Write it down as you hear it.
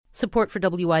Support for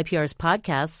WYPR's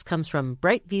podcasts comes from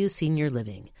Brightview Senior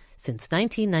Living. Since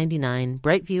 1999,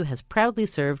 Brightview has proudly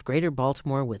served Greater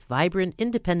Baltimore with vibrant,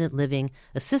 independent living,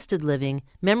 assisted living,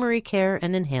 memory care,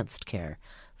 and enhanced care.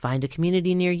 Find a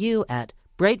community near you at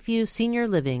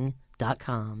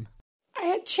brightviewseniorliving.com. I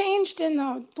had changed in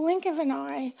the blink of an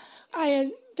eye. I had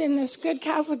been this good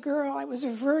Catholic girl. I was a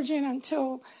virgin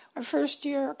until my first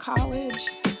year of college.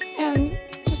 And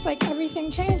just like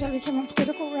everything changed, I became a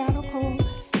political radical.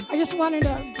 I just wanted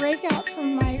to break out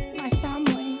from my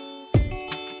family.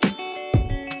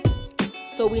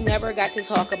 So we never got to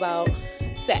talk about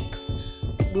sex.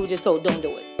 We were just told, don't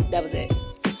do it. That was it.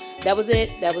 That was it.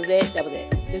 That was it. That was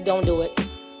it. Just don't do it.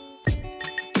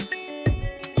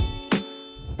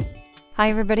 Hi,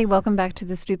 everybody. Welcome back to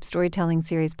the Stoop Storytelling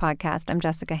Series podcast. I'm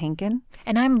Jessica Henkin.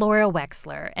 And I'm Laura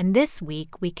Wexler. And this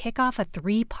week, we kick off a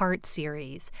 3-part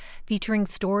series featuring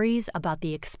stories about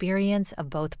the experience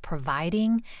of both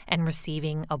providing and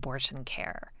receiving abortion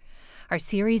care. Our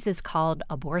series is called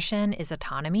Abortion is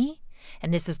Autonomy,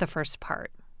 and this is the first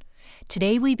part.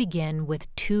 Today, we begin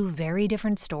with 2 very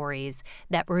different stories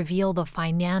that reveal the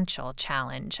financial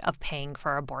challenge of paying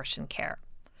for abortion care.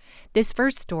 This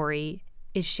first story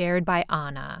is shared by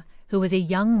Anna, who was a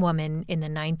young woman in the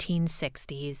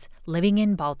 1960s living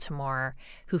in Baltimore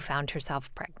who found herself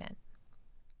pregnant.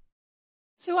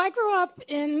 So I grew up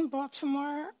in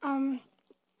Baltimore. I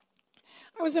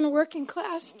was in a working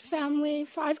class family,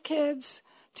 5 kids,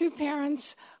 2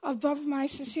 parents above my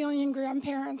Sicilian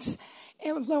grandparents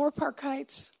in Lower Park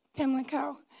Heights,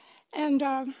 Pimlico. And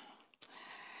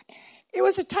it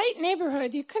was a tight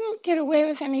neighborhood. You couldn't get away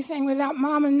with anything without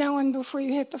Mama knowing before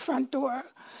you hit the front door,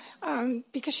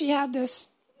 because she had this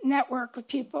network of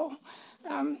people.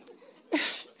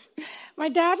 My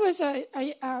dad was a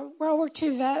World War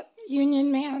II vet,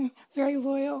 Union man, very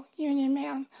loyal Union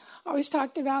man. Always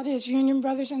talked about his Union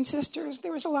brothers and sisters.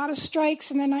 There was a lot of strikes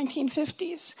in the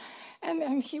 1950s,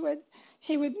 and he would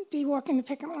be walking the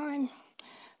picket line.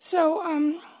 So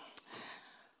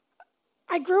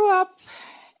I grew up.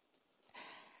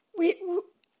 We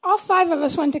all 5 of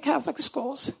us went to Catholic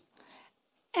schools,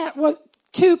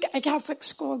 to a Catholic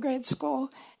school, grade school,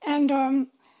 and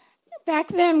back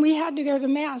then we had to go to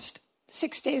Mass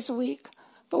 6 days a week,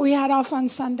 but we had off on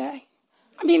Saturday.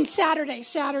 I'm sorry,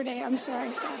 Saturday.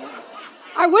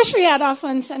 I wish we had off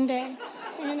on Sunday,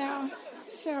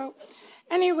 So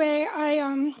anyway,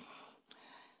 I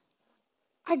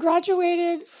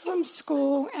graduated from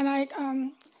school, and I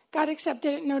got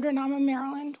accepted at Notre Dame of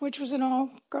Maryland, which was an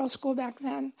all-girls school back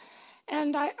then.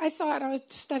 And I thought I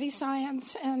would study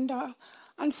science. And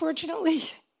unfortunately,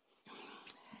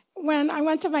 when I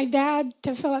went to my dad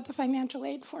to fill out the financial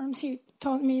aid forms, he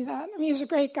told me that, he was a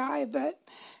great guy, but,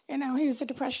 he was a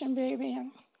depression baby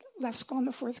and left school in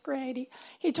the 4th grade.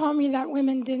 He told me that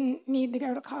women didn't need to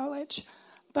go to college.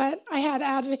 But I had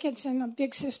advocates and a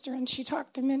big sister, and she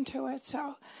talked him into it.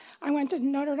 So I went to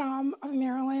Notre Dame of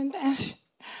Maryland, and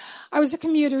I was a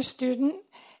commuter student.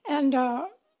 And the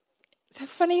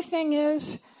funny thing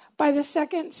is, by the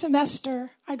 2nd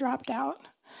semester, I dropped out.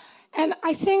 And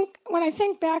when I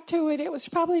think back to it, it was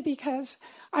probably because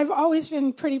I've always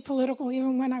been pretty political,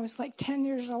 even when I was like 10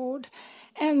 years old.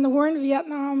 And the war in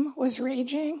Vietnam was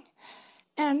raging.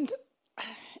 And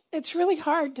it's really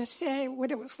hard to say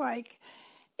what it was like.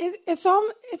 It's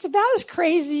about as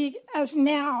crazy as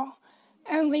now.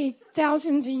 Only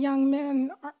thousands of young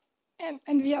men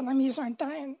and Vietnamese aren't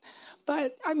dying.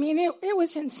 But, it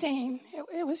was insane.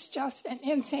 It was just an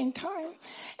insane time.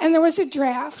 And there was a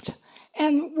draft,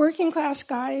 and working class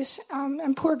guys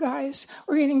and poor guys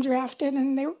were getting drafted,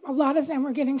 and a lot of them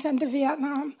were getting sent to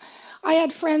Vietnam. I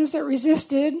had friends that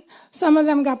resisted. Some of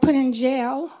them got put in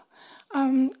jail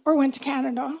or went to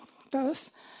Canada, both.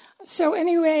 So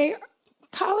anyway,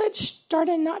 college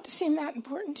started not to seem that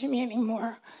important to me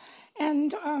anymore.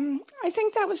 And I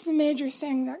think that was the major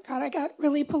thing I got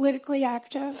really politically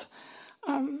active.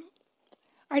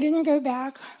 I didn't go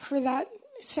back for that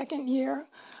 2nd year.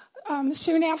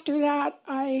 Soon after that,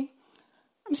 I'm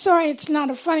sorry it's not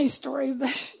a funny story,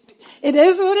 but it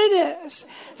is what it is.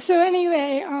 So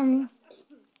anyway,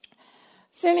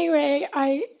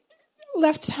 I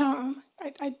left home.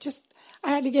 I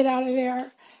had to get out of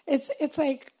there. It's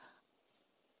like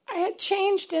I had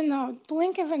changed in the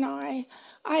blink of an eye.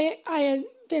 I had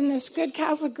been this good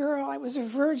Catholic girl. I was a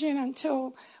virgin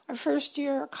until my first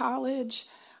year of college.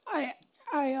 I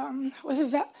was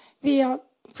the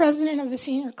president of the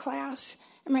senior class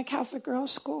in my Catholic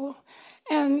girls' school.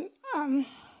 And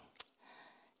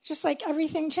just like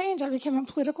everything changed, I became a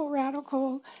political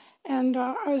radical. And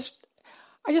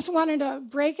I just wanted to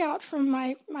break out from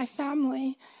my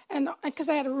family, and because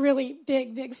I had a really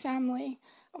big family,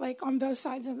 like on both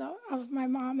sides of my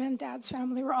mom and dad's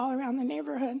family were all around the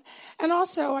neighborhood. And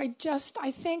also, I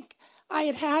think I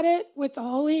had it with the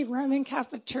Holy Roman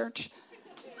Catholic Church.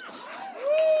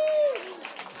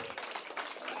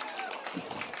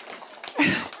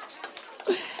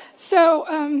 So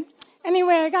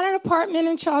anyway, I got an apartment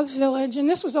in Child's Village, and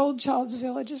this was old Child's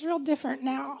Village. It's real different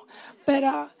now.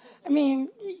 But, you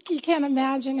can't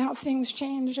imagine how things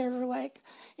changed over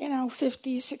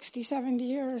 50, 60, 70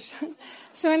 years.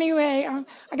 So anyway,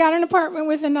 I got an apartment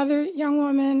with another young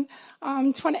woman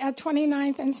at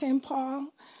 29th and St. Paul.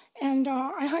 And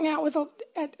I hung out with,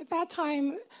 at that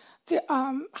time,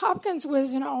 Hopkins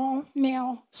was an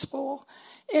all-male school.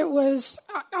 It was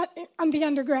on the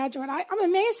undergraduate. I'm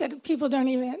amazed that people don't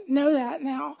even know that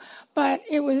now. But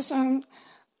it was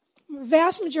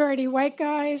vast majority white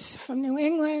guys from New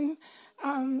England,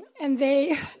 and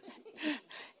they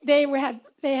had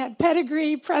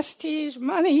pedigree, prestige,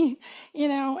 money,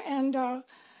 and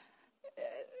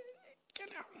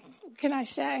can I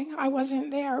say? I wasn't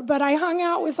there, but I hung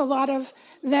out with a lot of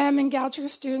them and Goucher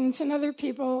students and other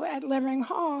people at Levering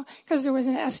Hall because there was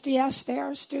an SDS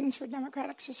there, Students for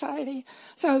Democratic Society.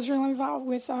 So I was really involved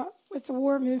with the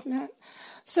war movement.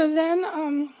 So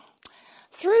then,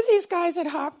 through these guys at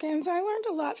Hopkins, I learned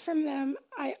a lot from them.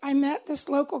 I met this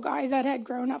local guy that had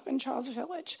grown up in Charles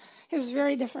Village. He was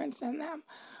very different than them.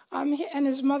 And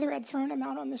his mother had thrown him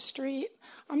out on the street.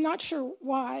 I'm not sure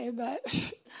why, but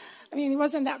he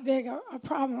wasn't that big a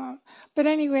problem. But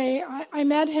anyway, I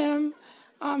met him.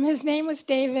 His name was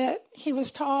David. He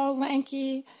was tall,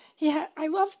 lanky. I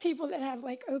love people that have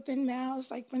open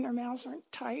mouths, like when their mouths aren't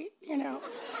tight, And,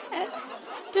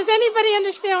 does anybody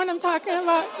understand what I'm talking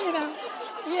about?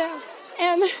 Yeah.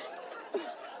 And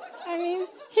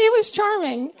he was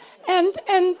charming, and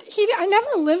I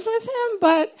never lived with him,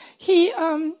 but he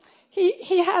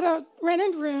had a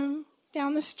rented room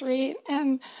down the street,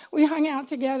 and we hung out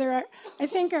together. I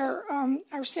think our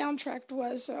soundtrack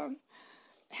was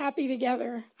 "Happy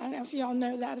Together." I don't know if y'all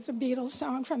know that. It's a Beatles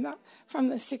song from the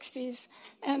 60s.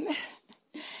 And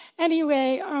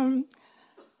anyway,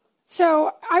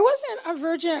 so I wasn't a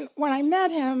virgin when I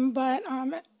met him, but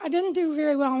I didn't do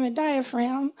very well on the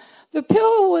diaphragm. The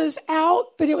pill was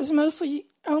out, but it was mostly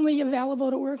only available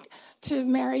to work to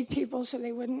married people so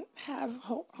they wouldn't have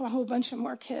a whole bunch of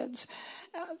more kids.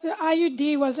 The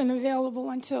IUD wasn't available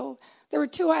until there were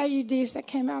 2 IUDs that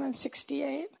came out in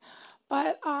 '68.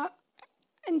 But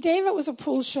and David was a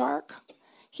pool shark.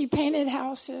 He painted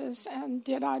houses and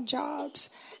did odd jobs.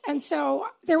 And so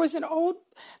there was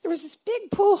this big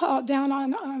pool hall down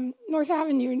on North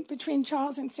Avenue between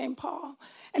Charles and St. Paul.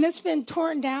 And it's been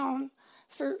torn down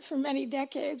for many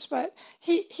decades. But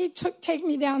he take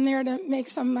me down there to make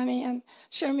some money and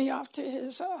show me off to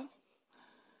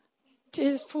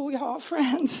his pool hall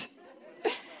friends.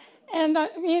 And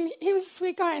he was a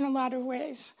sweet guy in a lot of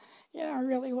ways.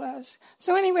 Really was.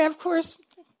 So anyway, of course,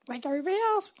 like everybody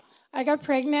else, I got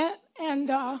pregnant, and it's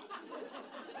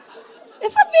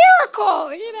a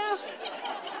miracle,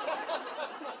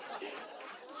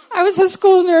 I was a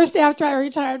school nurse after I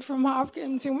retired from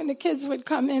Hopkins, and when the kids would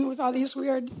come in with all these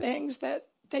weird things that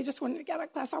they just wanted to get out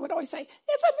of class, I would always say,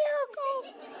 "It's a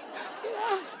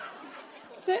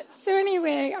miracle." So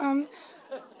anyway,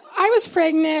 I was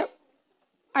pregnant.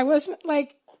 I wasn't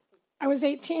I was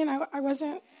 18. I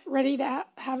wasn't ready to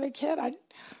have a kid. I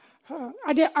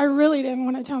really didn't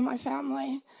want to tell my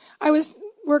family. I was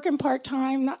working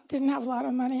part-time, didn't have a lot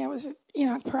of money. I was at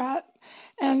Enoch Pratt.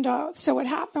 And so what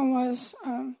happened was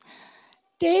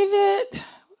David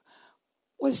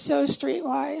was so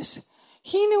streetwise.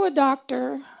 He knew a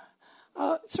doctor,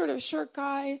 sort of short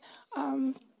guy,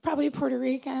 probably Puerto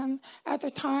Rican at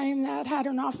the time, that had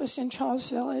an office in Charles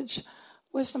Village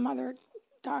with some other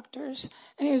doctors.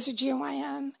 And he was a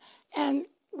GYN. And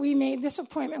we made this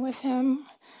appointment with him.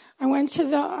 I went to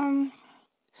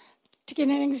to get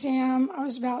an exam. I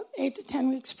was about 8 to 10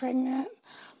 weeks pregnant.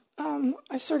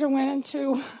 I sort of went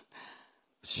into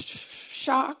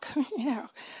shock,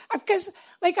 because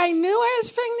I knew I was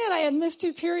pregnant. I had missed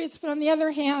 2 periods, but on the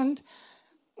other hand,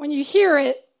 when you hear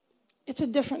it, it's a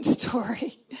different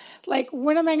story.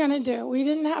 What am I going to do? We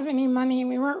didn't have any money.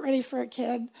 We weren't ready for a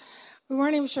kid. We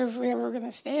weren't even sure if we ever were going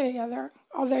to stay together,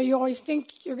 although you always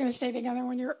think you're going to stay together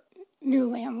when you're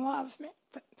newly in love.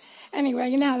 But anyway,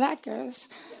 you know how that goes.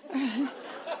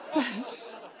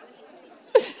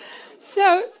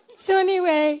 So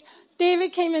anyway,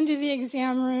 David came into the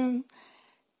exam room.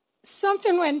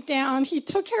 Something went down. He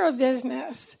took care of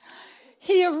business.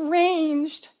 He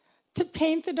arranged to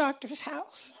paint the doctor's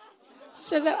house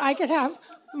so that I could have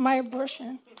my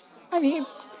abortion. I mean,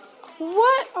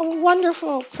 what a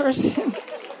wonderful person.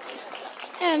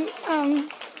 And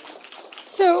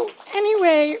so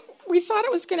anyway, we thought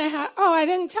it was going to happen. Oh, I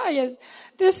didn't tell you.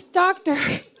 This doctor,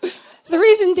 the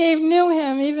reason Dave knew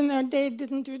him, even though Dave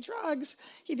didn't do drugs,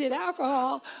 he did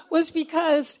alcohol, was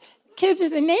because kids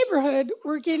in the neighborhood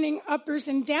were getting uppers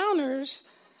and downers,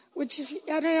 which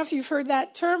I don't know if you've heard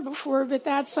that term before, but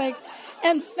that's like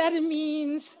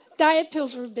amphetamines. Diet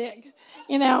pills were big,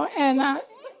 and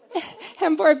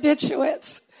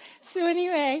barbiturates. So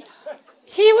anyway,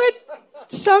 he would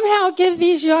somehow give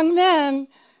these young men,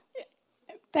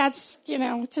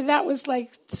 so that was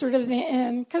like sort of the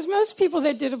end. Because most people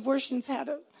that did abortions had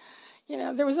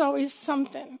there was always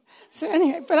something. So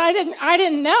anyway, but I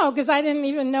didn't know because I didn't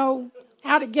even know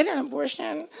how to get an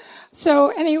abortion. So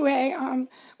anyway,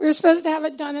 we were supposed to have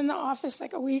it done in the office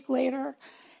like a week later.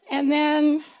 And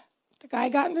then the guy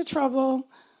got into trouble.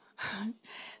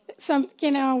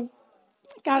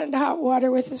 Got into hot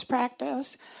water with his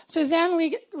practice. So then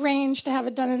we arranged to have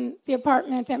it done in the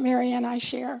apartment that Mary and I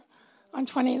share on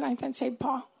 29th and St.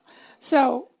 Paul.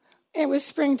 So it was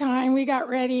springtime. We got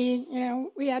ready.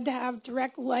 We had to have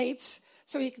direct lights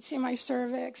so he could see my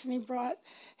cervix, and he brought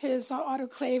his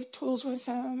autoclave tools with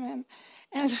him.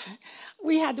 And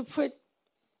we had to put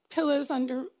pillows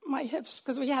under my hips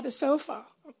because we had a sofa.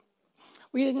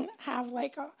 We didn't have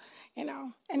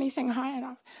anything high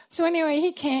enough. So anyway,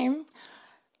 he came.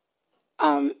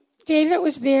 David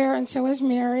was there, and so was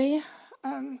Mary.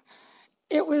 I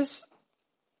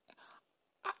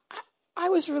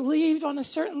was relieved on a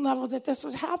certain level that this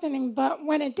was happening, but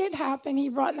when it did happen, he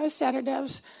brought no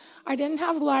sedatives. I didn't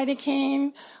have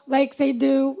lidocaine like they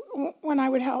do when I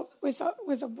would help with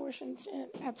abortions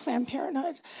at Planned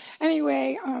Parenthood.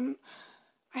 Anyway,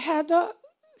 I had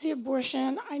the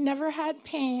abortion. I never had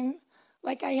pain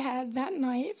like I had that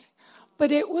night,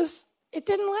 but it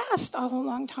didn't last a whole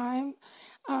long time.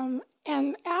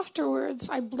 And afterwards,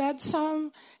 I bled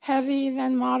some, heavy,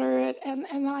 then moderate, and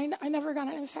then I never got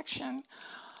an infection.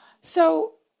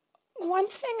 So one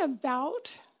thing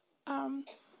about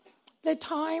the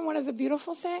time, one of the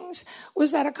beautiful things,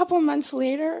 was that a couple months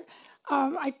later,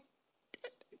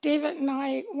 David and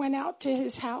I went out to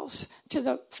his house, to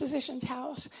the physician's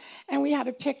house, and we had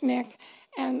a picnic,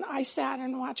 and I sat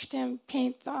and watched him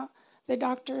paint the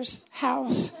doctor's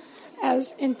house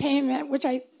as in payment, which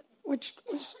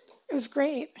was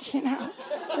great,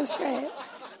 It was great.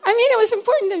 I mean, it was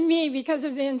important to me because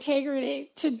of the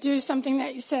integrity to do something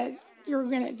that you said you were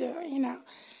going to do,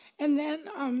 And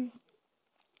then,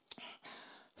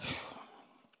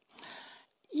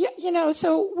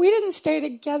 so we didn't stay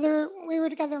together. We were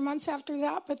together months after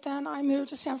that, but then I moved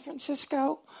to San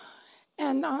Francisco,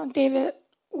 and David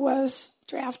was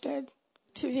drafted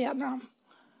to Vietnam.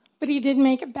 But he did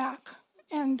make it back,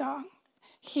 and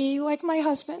he, like my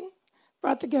husband,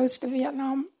 brought the ghost of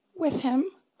Vietnam with him,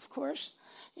 of course,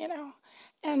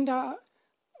 And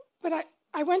but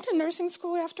I went to nursing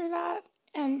school after that,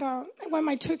 and when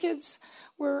my two kids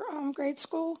were grade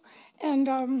school, and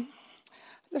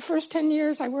the first 10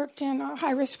 years I worked in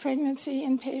high-risk pregnancy,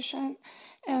 inpatient,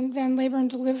 and then labor and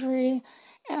delivery,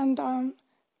 and a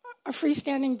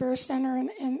freestanding birth center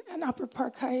in Upper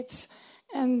Park Heights,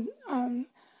 and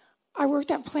I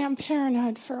worked at Planned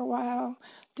Parenthood for a while,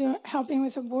 helping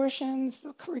with abortions,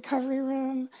 the recovery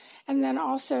room, and then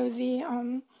also we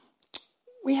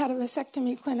had a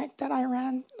vasectomy clinic that I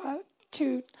ran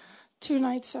two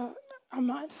nights a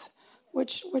month,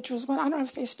 which was one. I don't know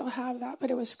if they still have that,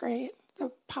 but it was great. The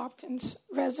Hopkins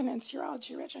residents,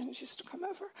 urology residents used to come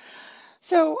over.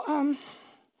 So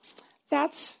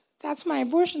that's my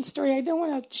abortion story. I do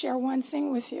want to share one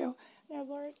thing with you. Now,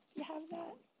 Lord, you have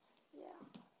that? Yeah.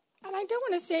 And I do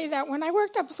want to say that when I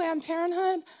worked at Planned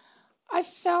Parenthood, I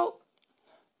felt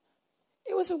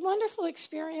it was a wonderful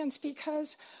experience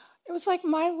because it was like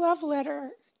my love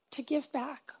letter to give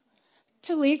back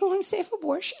to legal and safe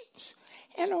abortions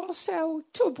and also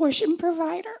to abortion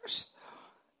providers.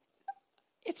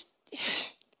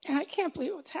 And I can't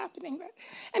believe what's happening. But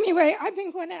anyway, I've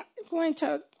been going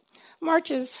to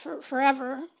marches for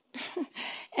forever.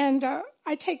 And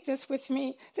I take this with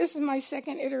me. This is my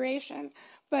second iteration.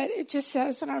 But it just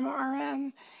says that I'm an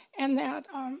RN and that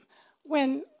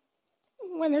when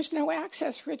there's no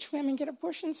access, rich women get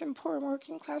abortions and poor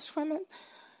working class women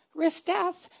risk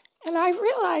death. And I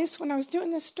realized when I was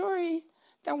doing this story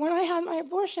that when I had my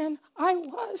abortion, I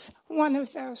was one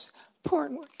of those poor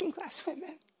and working class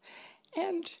women.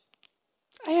 And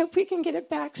I hope we can get it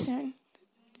back soon.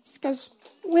 It's because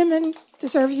women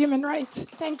deserve human rights.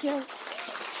 Thank you.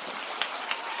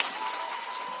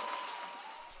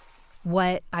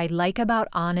 What I like about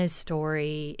Anna's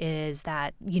story is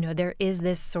that, there is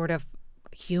this sort of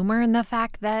humor in the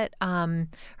fact that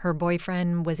her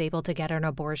boyfriend was able to get an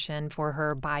abortion for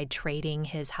her by trading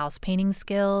his house painting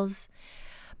skills.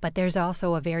 But there's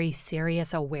also a very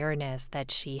serious awareness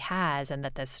that she has and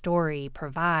that the story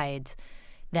provides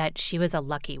that she was a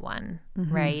lucky one,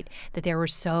 right? That there were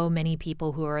so many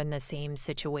people who were in the same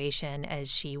situation as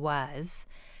she was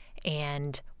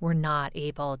and were not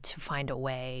able to find a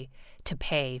way to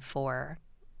pay for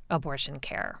abortion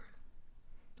care.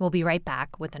 We'll be right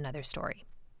back with another story.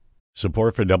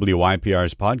 Support for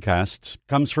WYPR's podcasts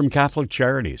comes from Catholic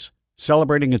Charities.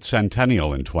 Celebrating its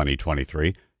centennial in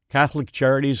 2023, Catholic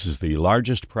Charities is the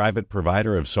largest private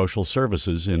provider of social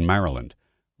services in Maryland.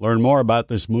 Learn more about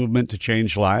this movement to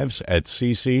change lives at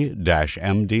cc-md.org.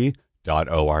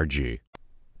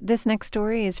 This next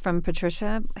story is from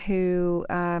Patricia, who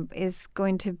is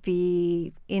going to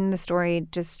be in the story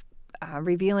just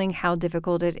revealing how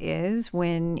difficult it is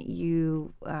when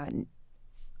you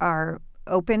are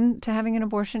open to having an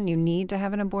abortion, you need to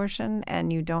have an abortion,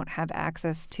 and you don't have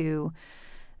access to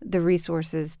the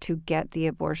resources to get the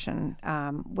abortion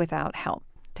without help.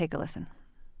 Take a listen.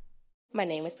 My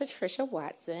name is Patricia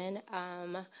Watson.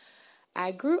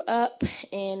 I grew up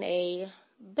in a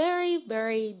very,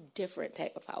 very different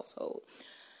type of household.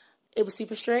 It was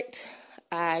super strict.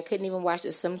 I couldn't even watch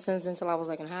The Simpsons until I was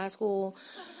in high school.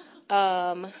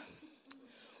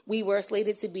 We were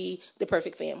slated to be the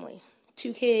perfect family.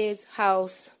 2 kids,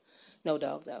 house, no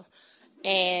dog though.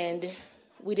 And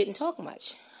we didn't talk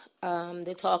much.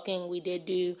 The talking we did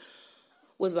do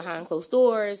was behind closed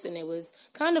doors, and it was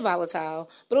kind of volatile.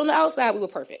 But on the outside, we were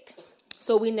perfect.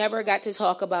 So we never got to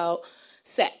talk about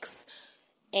sex.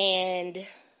 And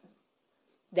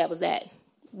that was that.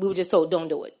 We were just told, don't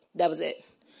do it. That was it.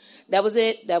 That was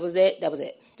it. That was it. That was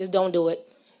it. Just don't do it.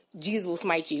 Jesus will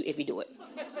smite you if you do it.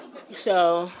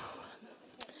 So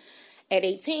at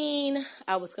 18,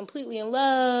 I was completely in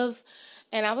love.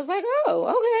 And I was like, oh,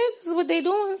 okay, this is what they're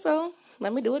doing, so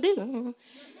let me do it too.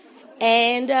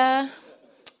 And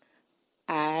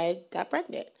I got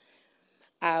pregnant.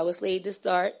 I was slated to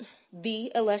start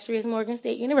the illustrious Morgan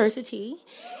State University.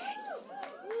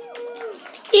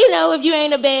 If you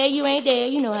ain't a bad, you ain't there.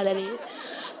 You know how that is.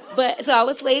 But so I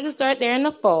was slated to start there in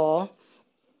the fall.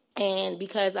 And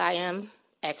because I am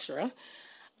extra,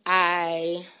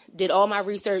 I did all my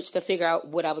research to figure out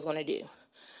what I was going to do.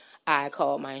 I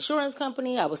called my insurance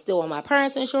company. I was still on my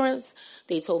parents' insurance.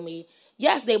 They told me,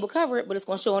 yes, they will cover it, but it's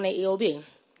going to show on their EOB.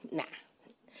 Nah,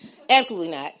 absolutely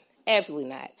not. Absolutely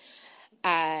not.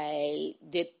 I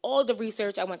did all the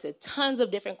research. I went to tons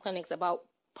of different clinics, about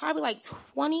probably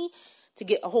 20, to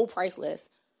get a whole price list.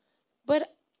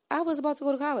 But I was about to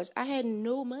go to college. I had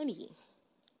no money.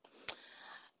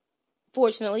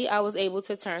 Fortunately, I was able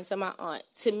to turn to my aunt.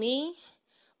 To me,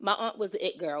 my aunt was the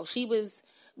it girl. She was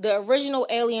the original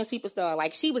alien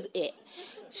superstar. She was it.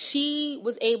 She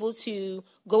was able to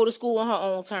go to school on her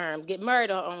own terms, get married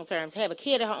on her own terms, have a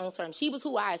kid on her own terms. She was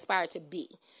who I aspired to be.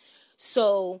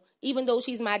 So even though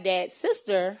she's my dad's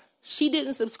sister, she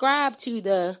didn't subscribe to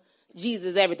the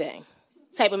Jesus everything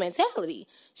type of mentality.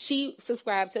 She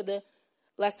subscribed to the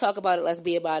let's talk about it, let's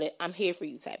be about it, I'm here for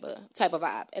you type of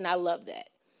vibe. And I love that.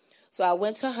 So I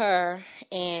went to her,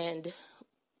 and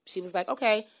she was like,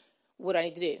 okay, what do I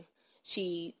need to do?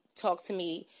 She talked to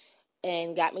me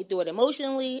and got me through it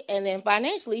emotionally, and then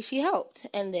financially she helped.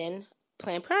 And then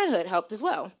Planned Parenthood helped as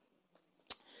well.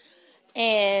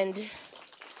 And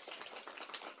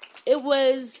it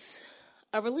was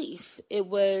a relief.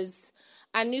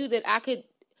 I knew that I didn't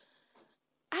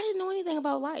know anything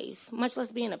about life, much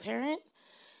less being a parent,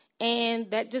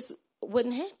 and that just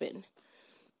wouldn't happen.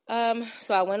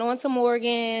 So I went on to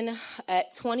Morgan.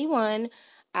 At 21,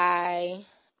 I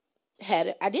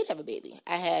did have a baby.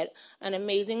 I had an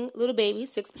amazing little baby,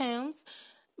 6 pounds,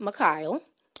 Mikhail.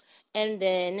 And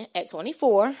then at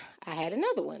 24, I had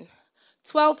another one,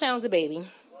 12 pounds of baby.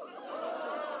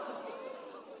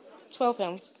 12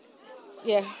 pounds.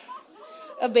 Yeah.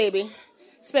 A baby.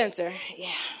 Spencer.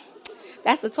 Yeah.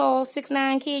 That's the tall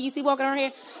 6'9" kid you see walking around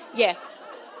here? Yeah.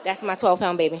 That's my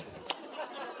 12-pound baby.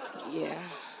 Yeah.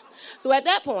 So at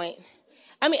that point,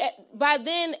 by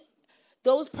then,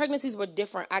 those pregnancies were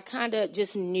different. I kind of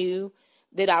just knew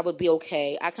that I would be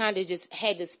okay. I kind of just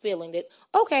had this feeling that,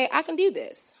 okay, I can do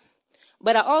this.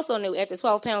 But I also knew after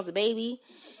 12 pounds of baby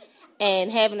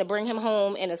and having to bring him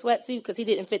home in a sweatsuit because he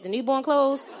didn't fit the newborn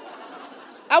clothes,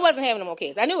 I wasn't having no more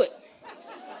kids. I knew it.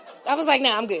 I was like,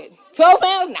 nah, I'm good. 12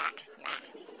 pounds? Nah.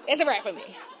 It's a wrap for me.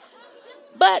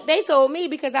 But they told me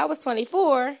because I was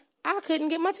 24, I couldn't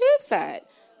get my tubes tied.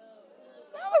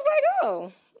 I was like,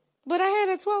 oh, But I had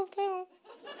a 12-pound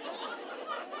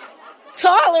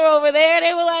toddler over there.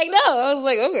 They were like, no. I was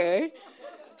like, okay.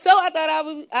 So I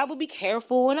thought I would be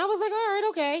careful, and I was like, all right,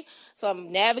 okay. So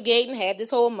I'm navigating, have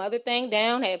this whole mother thing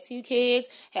down, have 2 kids,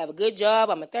 have a good job,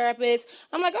 I'm a therapist.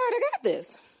 I'm like, all right, I got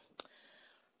this.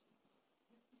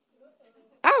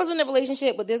 I was in a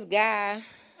relationship with this guy,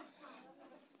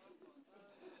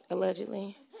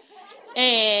 allegedly,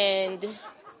 and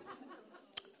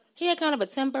he had kind of a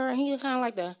temper, and he kind of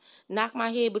like to knock my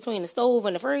head between the stove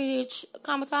and the fridge a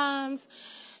couple times.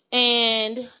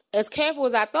 And as careful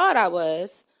as I thought I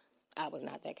was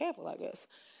not that careful, I guess.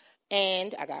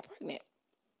 And I got pregnant.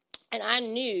 And I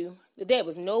knew that there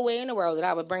was no way in the world that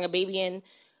I would bring a baby in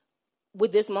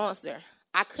with this monster.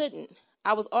 I couldn't.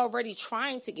 I was already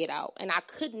trying to get out, and I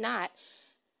could not.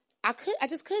 I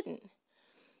just couldn't.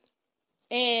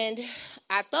 And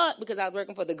I thought, because I was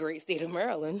working for the great state of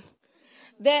Maryland,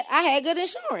 that I had good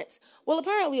insurance. Well,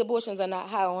 apparently abortions are not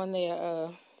high on their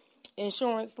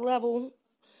insurance level,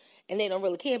 and they don't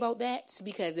really care about that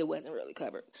because it wasn't really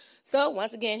covered. So,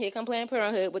 once again, here come Planned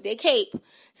Parenthood with their cape,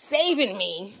 saving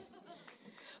me.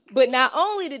 But not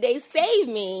only did they save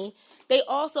me, they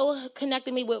also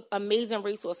connected me with amazing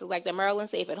resources like the Maryland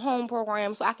Safe at Home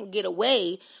program, so I can get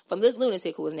away from this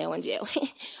lunatic who is now in jail.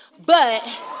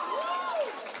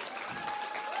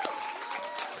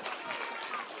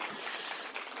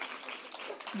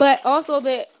 But also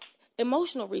the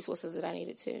emotional resources that I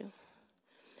needed too.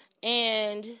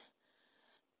 And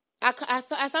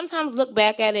I sometimes look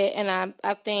back at it and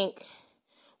I think,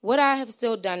 would I have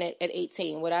still done it at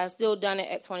 18? Would I have still done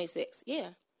it at 26? Yeah,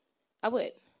 I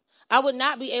would. I would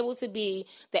not be able to be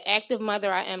the active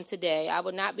mother I am today. I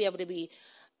would not be able to be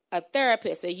a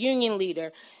therapist, a union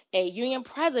leader, a union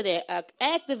president, an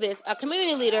activist, a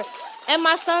community leader, and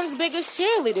my son's biggest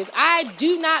cheerleaders. I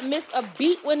do not miss a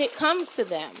beat when it comes to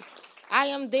them. I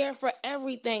am there for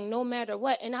everything, no matter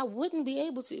what, and I wouldn't be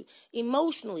able to.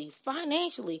 Emotionally,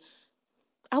 financially,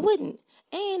 I wouldn't.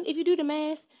 And if you do the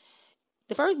math,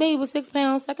 the first baby was 6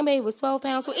 pounds, second baby was 12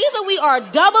 pounds, so either we are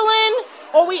doubling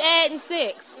or we adding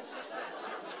 6.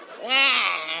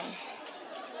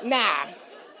 Nah.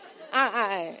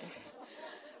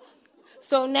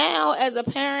 So now, as a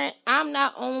parent, I'm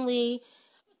not only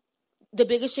the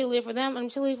biggest cheerleader for them, I'm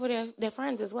cheerleader for their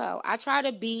friends as well. I try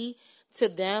to be to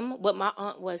them what my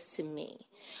aunt was to me.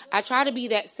 I try to be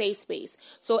that safe space.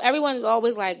 So everyone is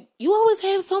always like, you always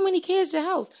have so many kids at your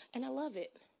house. And I love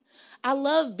it. I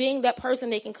love being that person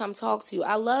they can come talk to.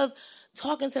 I love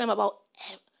talking to them about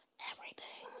everything.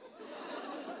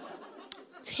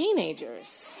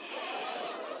 Teenagers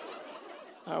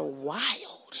are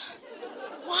wild.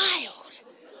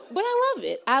 But I love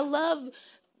it. I love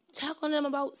talking to them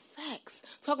about sex,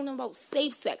 talking to them about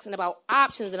safe sex and about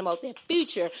options and about their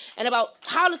future and about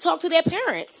how to talk to their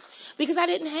parents, because I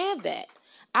didn't have that.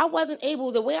 I wasn't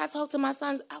able, the way I talk to my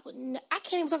sons, I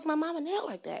can't even talk to my mama now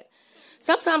like that.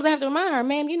 Sometimes I have to remind her,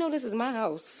 ma'am, you know this is my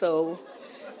house, so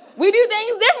we do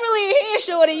things differently in here,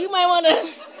 shorty. You might want to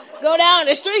go down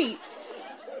the street.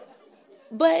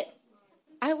 But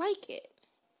I like it.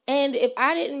 And if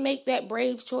I didn't make that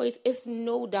brave choice, it's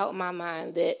no doubt in my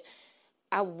mind that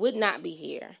I would not be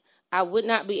here. I would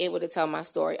not be able to tell my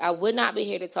story. I would not be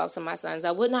here to talk to my sons.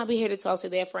 I would not be here to talk to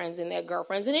their friends and their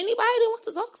girlfriends and anybody that wants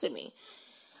to talk to me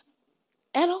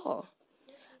at all.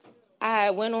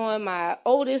 I went on, my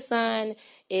oldest son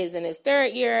is in his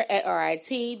 3rd year at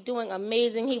RIT, doing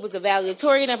amazing. He was the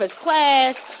valedictorian of his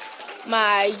class.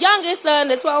 My youngest son,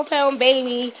 the 12-pound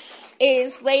baby,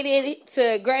 is slated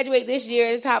to graduate this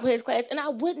year at the top of his class, and I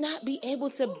would not be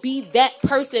able to be that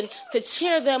person to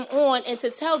cheer them on and to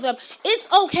tell them it's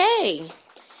okay.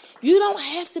 You don't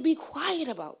have to be quiet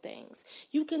about things.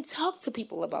 You can talk to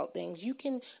people about things. You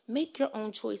can make your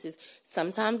own choices.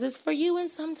 Sometimes it's for you and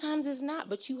sometimes it's not,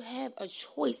 but you have a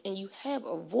choice and you have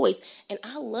a voice, and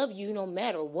I love you no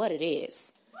matter what it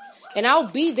is. And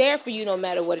I'll be there for you no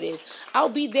matter what it is. I'll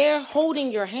be there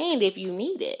holding your hand if you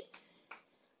need it.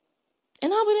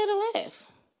 And I'll be there to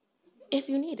laugh if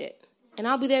you need it. And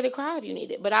I'll be there to cry if you need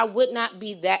it. But I would not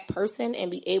be that person and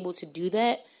be able to do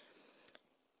that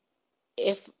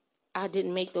if I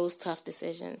didn't make those tough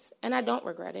decisions. And I don't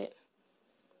regret it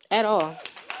at all.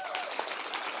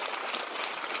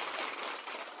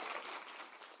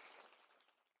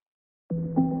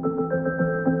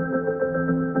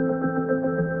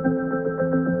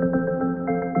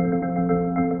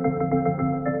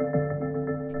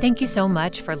 Thank you so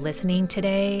much for listening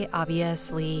today.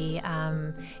 Obviously,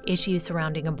 issues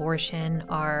surrounding abortion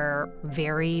are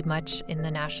very much in the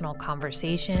national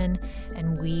conversation,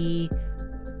 and we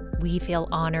We feel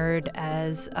honored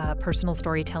as a personal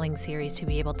storytelling series to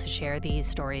be able to share these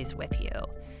stories with you.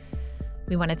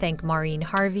 We want to thank Maureen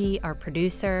Harvey, our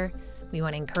producer. We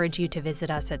want to encourage you to visit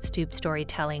us at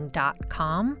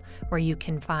stoopstorytelling.com, where you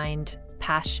can find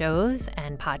past shows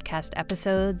and podcast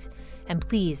episodes. And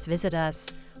please visit us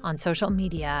on social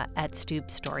media at Stoop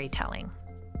Storytelling.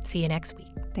 See you next week.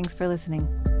 Thanks for listening.